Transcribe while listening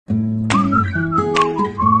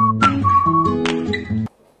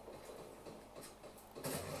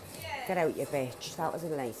out, you bitch. That was a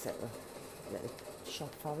nice little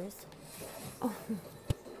shot for us. Oh.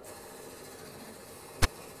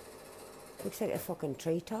 Looks like a fucking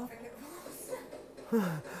treetop.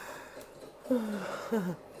 Well,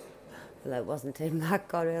 it wasn't him that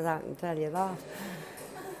got it, I can tell you that.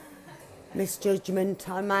 Misjudgment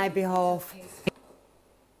on my behalf.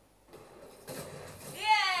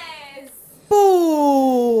 Yes!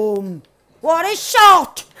 Boom! What a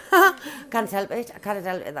shot! Can't help it. I can't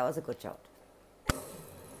help it. That was a good shot.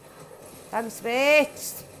 Thanks,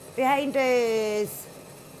 mates. Behind us.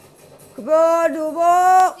 Come on,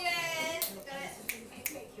 Dubo. Yes!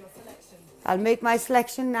 I'll make my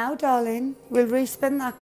selection now, darling. We'll respin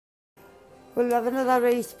that. We'll have another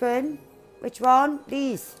respin. Which one?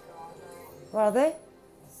 These. What are they?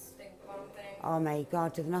 Stink bomb thing. Oh my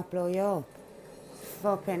God, did they not blow you up?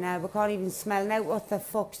 Fucking hell, we can't even smell now. What the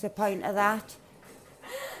fuck's the point of that?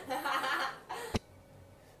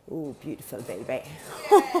 Oh, beautiful baby.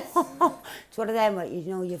 Yes. It's one of them where you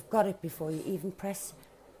know you've got it before you even press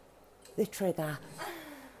the trigger.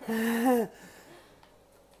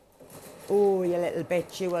 Oh, you little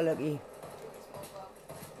bitch, you were lucky.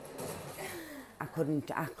 I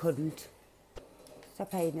couldn't.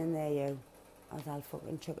 Stop hiding in there, you. Or I'll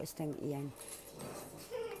fucking chuck a stinky in.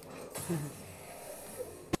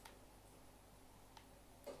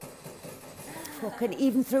 Fucking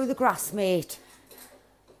even through the grass, mate.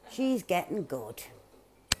 She's getting good.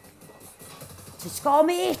 To score,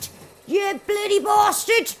 mate. You bloody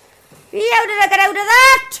bastard. How did I get out of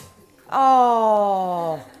that?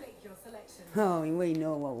 Oh. Oh, we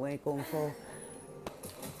know what we're going for.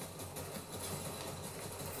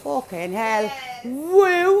 Fucking hell. Yes.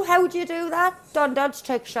 Woo! How do you do that? Dondon's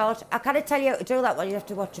trick shot. I can't tell you how to do that one. You have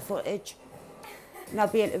to watch the footage. And I'll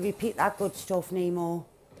be able to repeat that good stuff no more.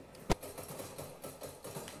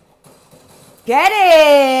 Get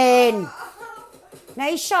in!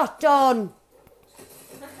 Nice shot, Don.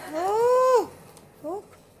 Oh,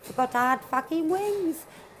 look. Forgot I had fucking wings.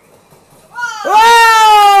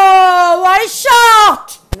 Whoa! What a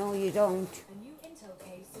shot! No, you don't. A new intel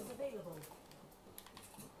case is available.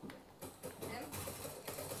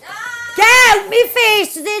 Get out me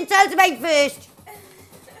face! The intel's make first.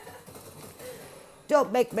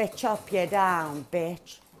 Don't make me chop you down,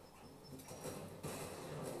 bitch.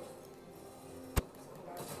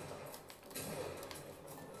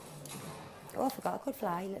 Oh, I forgot I could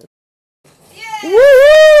fly. Little. Yes.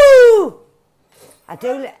 Woo! I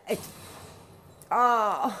do. It's.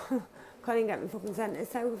 Oh, can't even get my fucking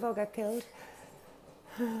sentence out before I get killed.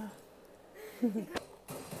 Come on.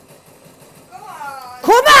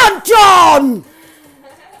 Come on, John!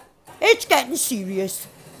 It's getting serious.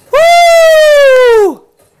 Woo!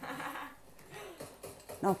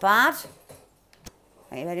 Not bad.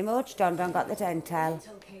 Thank you very much. Don got the dental.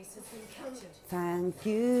 Intel case has been captured. Thank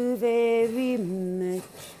you very much.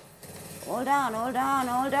 Hold on, hold on,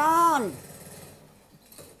 hold on.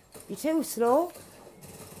 You're too slow.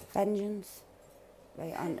 Vengeance.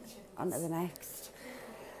 Right, on to the next.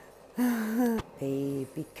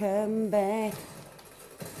 Baby, come back.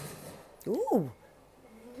 Ooh.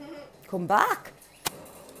 Come back.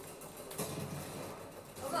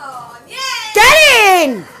 Come on. Yes. Get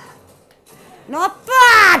in! Not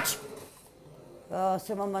bad! Oh,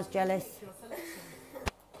 someone was jealous.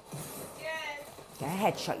 Yes. Get a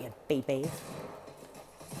headshot, you baby.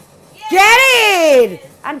 Yes. Get in!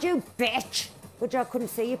 And you bitch! But I couldn't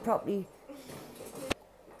see you properly.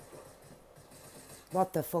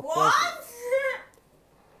 What the fuck was What?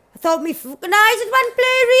 I thought me fucking eyes had went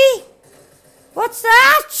blurry. What's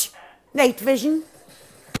that? Night vision.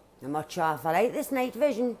 I'm not sure if I like this night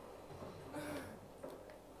vision.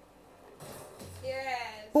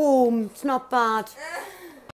 Yes. Boom, it's not bad.